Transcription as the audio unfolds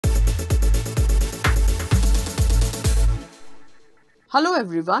Hello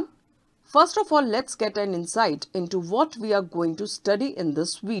everyone. First of all, let's get an insight into what we are going to study in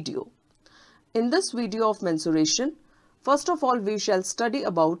this video. In this video of mensuration, first of all we shall study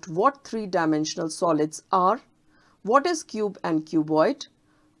about what three-dimensional solids are, what is cube and cuboid,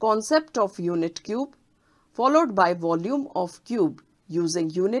 concept of unit cube, followed by volume of cube using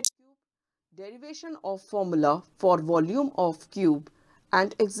unit cube, derivation of formula for volume of cube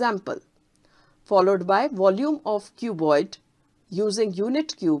and example, followed by volume of cuboid using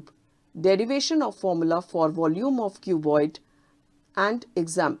unit cube, derivation of formula for volume of cuboid and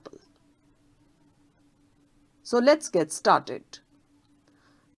example. So let's get started.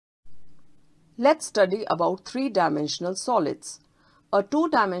 Let's study about three-dimensional solids. A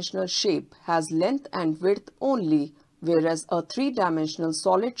two-dimensional shape has length and width only, whereas a three-dimensional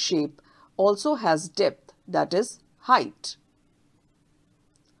solid shape also has depth, that is height.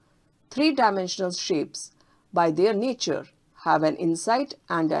 Three-dimensional shapes, by their nature, have an inside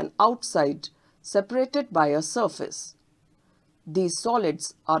and an outside separated by a surface. These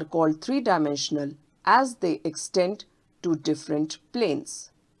solids are called three-dimensional as they extend to different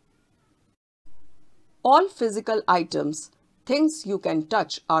planes. All physical items, things you can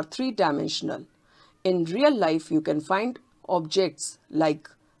touch, are three-dimensional. In real life, you can find objects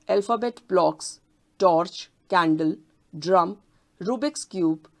like alphabet blocks, torch, candle, drum, Rubik's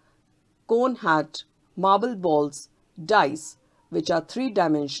cube, cone hat, marble balls, dice, which are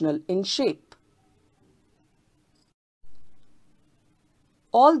three-dimensional in shape.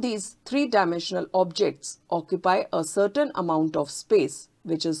 All these three-dimensional objects occupy a certain amount of space,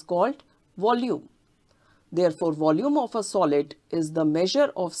 which is called volume. Therefore, volume of a solid is the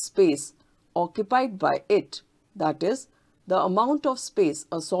measure of space occupied by it. That is, the amount of space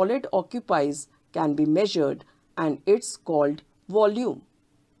a solid occupies can be measured and it's called volume.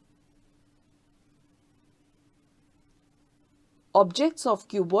 Objects of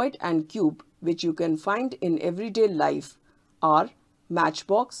cuboid and cube which you can find in everyday life are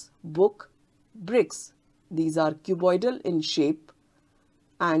matchbox, book, bricks. These are cuboidal in shape,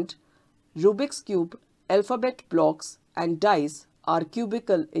 and Rubik's cube, alphabet blocks and dice are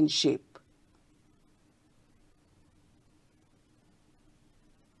cubical in shape.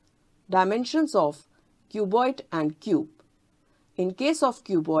 Dimensions of cuboid and cube. In case of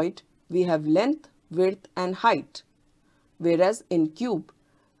cuboid, we have length, width and height, whereas in cube,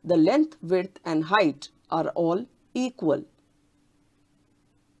 the length, width and height are all equal.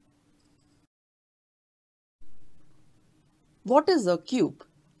 What is a cube?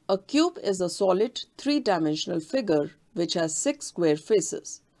 A cube is a solid three-dimensional figure which has 6 square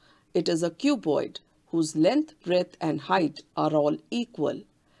faces. It is a cuboid whose length, breadth and height are all equal.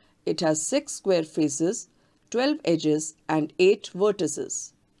 It has 6 square faces, 12 edges and 8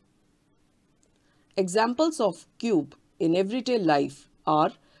 vertices. Examples of cube in everyday life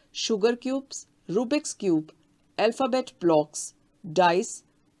are sugar cubes, Rubik's cube, alphabet blocks, dice,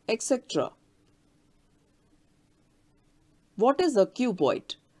 etc. What is a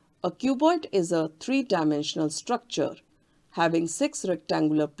cuboid? A cuboid is a three-dimensional structure having 6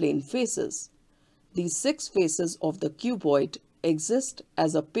 rectangular plane faces. These 6 faces of the cuboid exist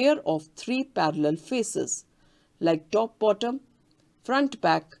as a pair of 3 parallel faces like top-bottom,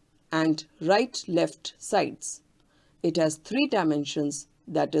 front-back and right-left sides. It has 3 dimensions,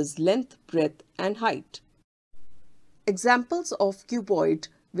 that is length, breadth and height. Examples of cuboid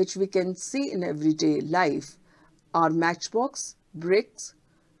which we can see in everyday life are matchbox, bricks,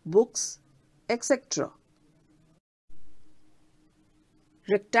 books, etc.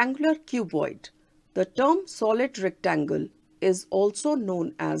 Rectangular cuboid. The term solid rectangle is also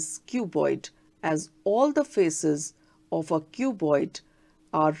known as cuboid, as all the faces of a cuboid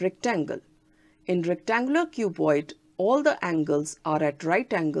are rectangle. In rectangular cuboid, all the angles are at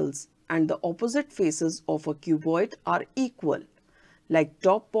right angles and the opposite faces of a cuboid are equal, like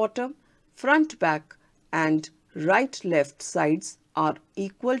top, bottom, front, back and right, left sides are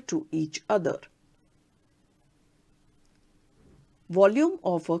equal to each other. Volume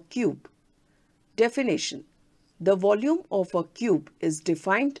of a cube. Definition. The volume of a cube is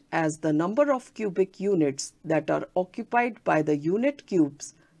defined as the number of cubic units that are occupied by the unit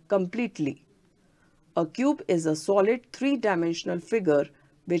cubes completely. A cube is a solid three-dimensional figure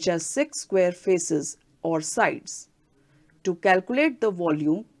which has 6 square faces or sides. To calculate the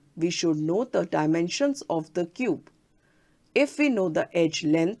volume, we should know the dimensions of the cube. If we know the edge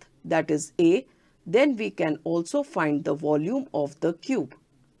length, that is A, then we can also find the volume of the cube.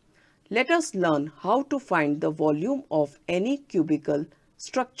 Let us learn how to find the volume of any cubical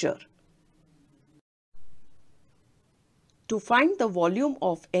structure. To find the volume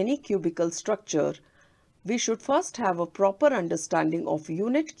of any cubical structure, we should first have a proper understanding of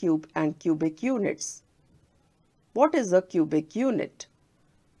unit cube and cubic units. What is a cubic unit?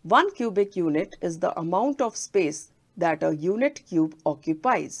 1 cubic unit is the amount of space that a unit cube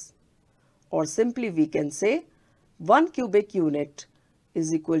occupies. Or simply we can say 1 cubic unit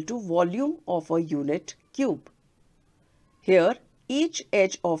is equal to volume of a unit cube. Here, each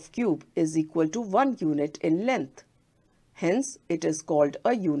edge of cube is equal to 1 unit in length. Hence, it is called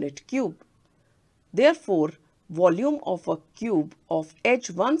a unit cube. Therefore, volume of a cube of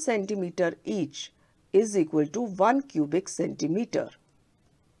edge 1 centimeter each is equal to 1 cubic centimeter.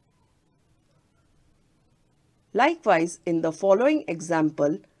 Likewise, in the following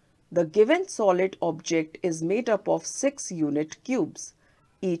example, the given solid object is made up of 6 unit cubes,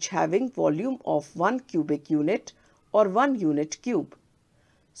 each having volume of 1 cubic unit or 1 unit cube.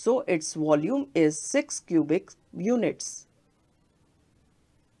 So, its volume is 6 cubic units.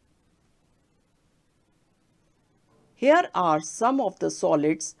 Here are some of the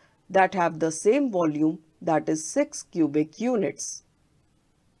solids that have the same volume, that is 6 cubic units.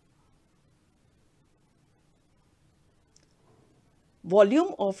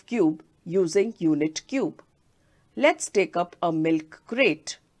 Volume of cube using unit cube. Let's take up a milk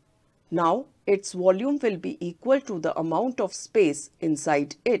crate. Now, its volume will be equal to the amount of space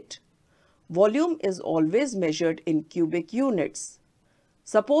inside it. Volume is always measured in cubic units.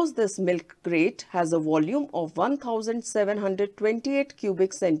 Suppose this milk crate has a volume of 1728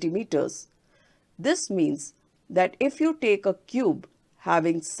 cubic centimeters. This means that if you take a cube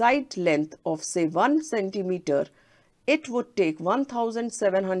having side length of say 1 centimeter, it would take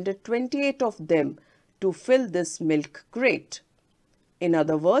 1728 of them to fill this milk crate. In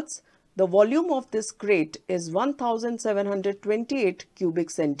other words, the volume of this crate is 1728 cubic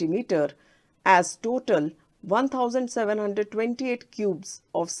centimeter, as total 1728 cubes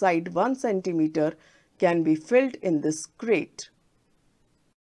of side 1 centimeter can be filled in this crate.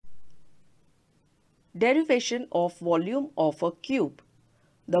 Derivation of volume of a cube.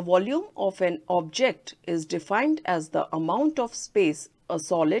 The volume of an object is defined as the amount of space a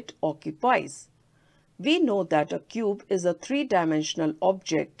solid occupies. We know that a cube is a three-dimensional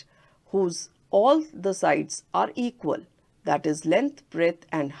object whose all the sides are equal, that is, length, breadth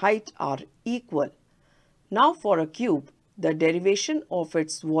and height are equal. Now for a cube, the derivation of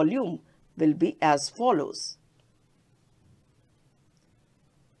its volume will be as follows.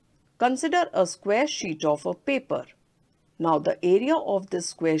 Consider a square sheet of a paper. Now the area of this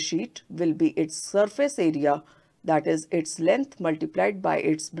square sheet will be its surface area, that is its length multiplied by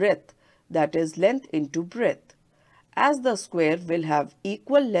its breadth, that is length into breadth. As the square will have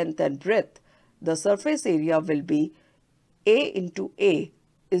equal length and breadth, the surface area will be A into A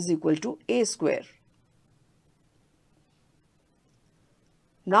is equal to A square.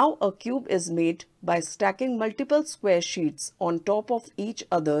 Now a cube is made by stacking multiple square sheets on top of each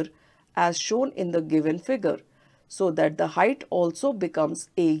other as shown in the given figure, so that the height also becomes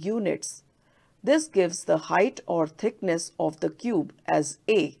A units. This gives the height or thickness of the cube as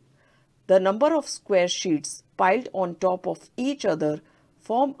A. The number of square sheets piled on top of each other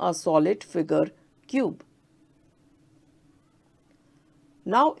form a solid figure cube.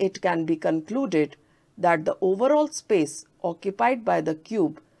 Now it can be concluded that the overall space occupied by the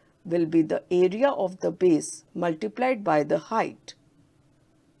cube will be the area of the base multiplied by the height.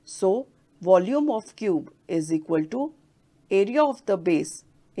 So, volume of cube is equal to area of the base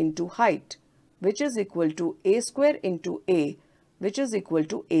into height, which is equal to A square into A, which is equal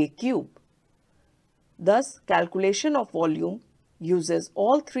to A cube. Thus, calculation of volume uses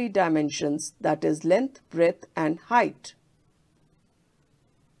all three dimensions, that is length, breadth and height.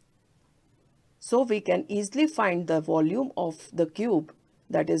 So we can easily find the volume of the cube,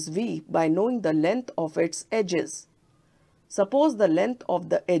 that is V, by knowing the length of its edges. Suppose the length of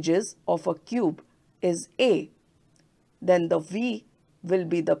the edges of a cube is A, then the V will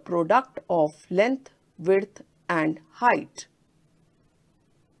be the product of length, width and height.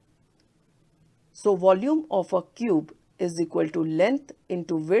 So volume of a cube is equal to length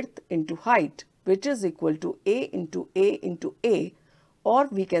into width into height, which is equal to A into A into A, or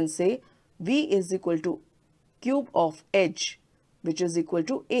we can say V is equal to cube of edge, which is equal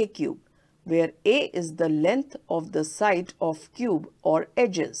to A cube, where A is the length of the side of cube or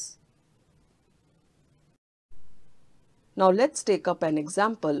edges. Now let's take up an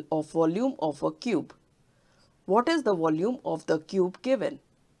example of volume of a cube. What is the volume of the cube given?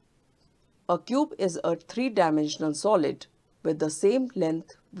 A cube is a three-dimensional solid with the same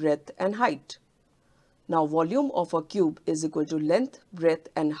length, breadth and height. Now volume of a cube is equal to length, breadth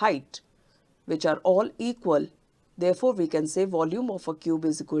and height, which are all equal. Therefore, we can say volume of a cube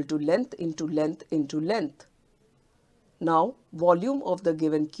is equal to length into length into length. Now, volume of the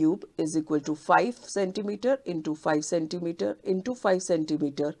given cube is equal to 5 centimeter into 5 centimeter into 5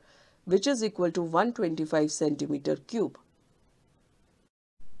 centimeter, which is equal to 125 centimeter cube.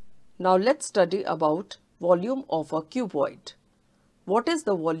 Now, let's study about volume of a cuboid. What is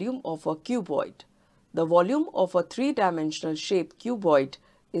the volume of a cuboid? The volume of a three-dimensional shape cuboid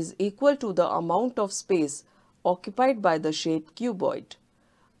is equal to the amount of space occupied by the shape cuboid.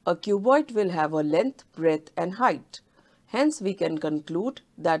 A cuboid will have a length, breadth and height. Hence, we can conclude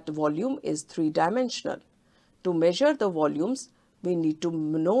that volume is three-dimensional. To measure the volumes, we need to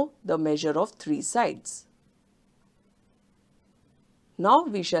know the measure of three sides. Now,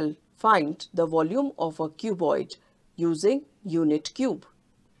 we shall find the volume of a cuboid using unit cube.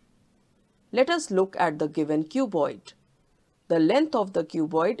 Let us look at the given cuboid. The length of the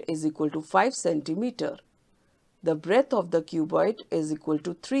cuboid is equal to 5 centimeter. The breadth of the cuboid is equal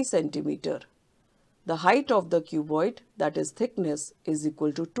to 3 centimeter. The height of the cuboid, that is thickness, is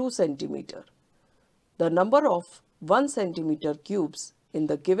equal to 2 centimeter. The number of 1 centimeter cubes in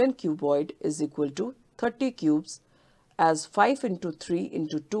the given cuboid is equal to 30 cubes, as 5 into 3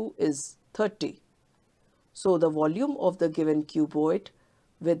 into 2 is 30. So, the volume of the given cuboid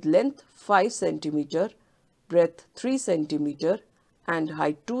with length 5 centimeter, breadth 3 centimeter and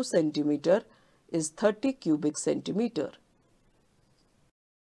height 2 centimeter is 30 cubic centimeter.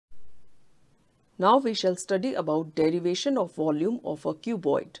 Now, we shall study about derivation of volume of a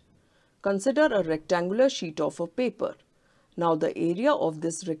cuboid. Consider a rectangular sheet of a paper. Now, the area of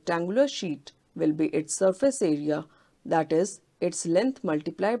this rectangular sheet will be its surface area, that is, its length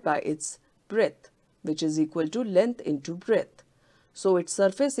multiplied by its breadth, which is equal to length into breadth. So, its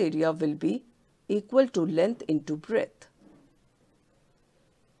surface area will be equal to length into breadth.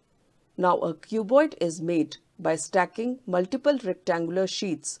 Now, a cuboid is made by stacking multiple rectangular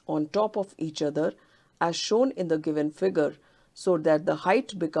sheets on top of each other as shown in the given figure, so that the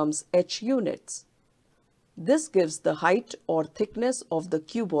height becomes h units. This gives the height or thickness of the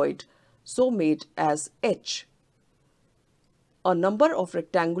cuboid, so made as h. A number of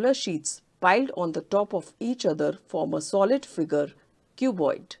rectangular sheets piled on the top of each other form a solid figure,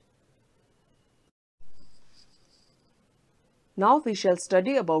 cuboid. Now, we shall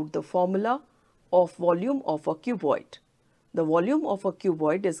study about the formula of volume of a cuboid. The volume of a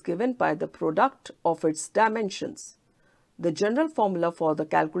cuboid is given by the product of its dimensions. The general formula for the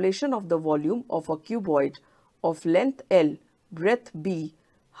calculation of the volume of a cuboid of length L, breadth B,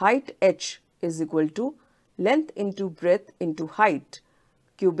 height h is equal to length into breadth into height,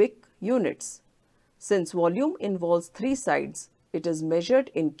 cubic units. Since volume involves three sides, it is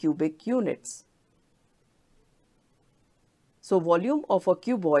measured in cubic units. So, volume of a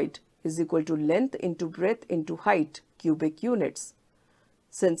cuboid is equal to length into breadth into height, cubic units.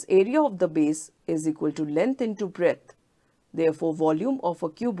 Since area of the base is equal to length into breadth, therefore, volume of a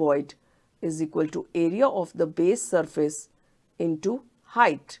cuboid is equal to area of the base surface into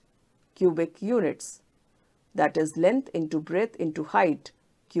height, cubic units. That is length into breadth into height,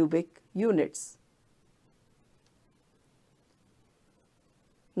 cubic units.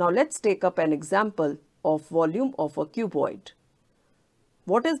 Now, let's take up an example of volume of a cuboid.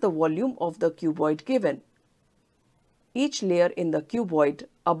 What is the volume of the cuboid given? Each layer in the cuboid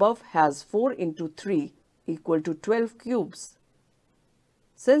above has 4 into 3 equal to 12 cubes.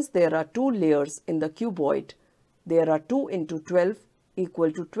 Since there are 2 layers in the cuboid, there are 2 into 12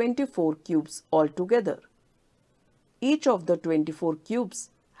 equal to 24 cubes altogether. Each of the 24 cubes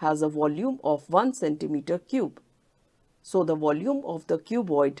has a volume of 1 centimeter cube. So, the volume of the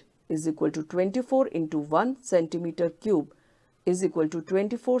cuboid is equal to 24 into 1 centimeter cube is equal to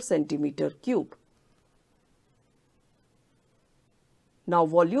 24 centimeter cube. Now,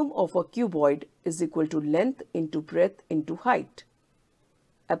 volume of a cuboid is equal to length into breadth into height.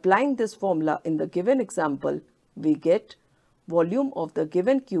 Applying this formula in the given example, we get volume of the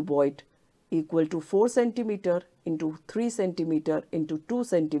given cuboid equal to 4 centimeter into 3 centimeter into 2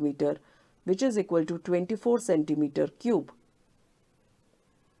 centimeter, which is equal to 24 centimeter cube.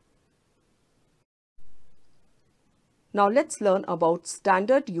 Now, let's learn about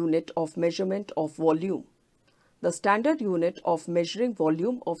standard unit of measurement of volume. The standard unit of measuring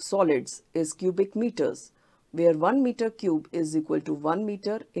volume of solids is cubic meters, where 1 meter cube is equal to 1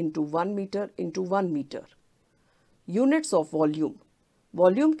 meter into 1 meter into 1 meter. Units of volume.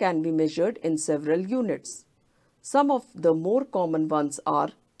 Volume can be measured in several units. Some of the more common ones are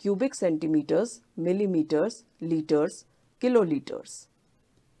cubic centimeters, millimeters, liters, kiloliters.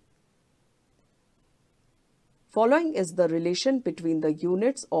 Following is the relation between the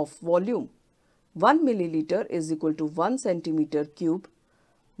units of volume. 1 milliliter is equal to 1 centimeter cube.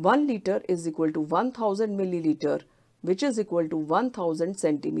 1 liter is equal to 1000 milliliter, which is equal to 1000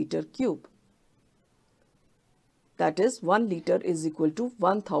 centimeter cube. That is 1 liter is equal to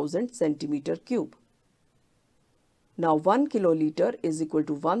 1000 centimeter cube. Now 1 kiloliter is equal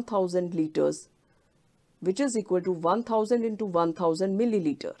to 1000 liters, which is equal to 1000 into 1000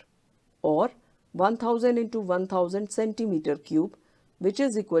 milliliter, or 1000 into 1000 centimeter cube, which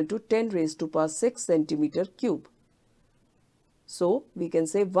is equal to 10 raised to power 6 centimeter cube. So we can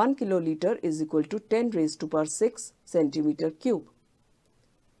say 1 kiloliter is equal to 10 raised to power 6 centimeter cube.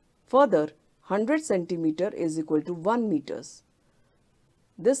 Further, 100 centimeter is equal to 1 meters.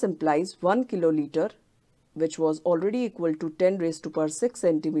 This implies 1 kiloliter, which was already equal to 10 raised to power 6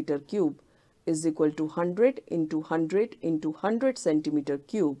 centimeter cube, is equal to 100 into 100 into 100 centimeter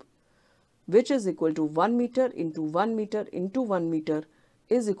cube, which is equal to 1 meter into 1 meter into 1 meter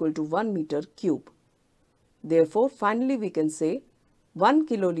is equal to 1 meter cube. Therefore, finally we can say 1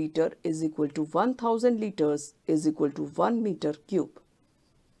 kiloliter is equal to 1000 liters is equal to 1 meter cube.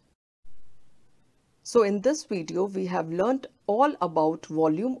 So in this video, we have learnt all about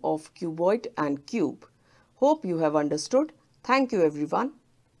volume of cuboid and cube. Hope you have understood. Thank you everyone.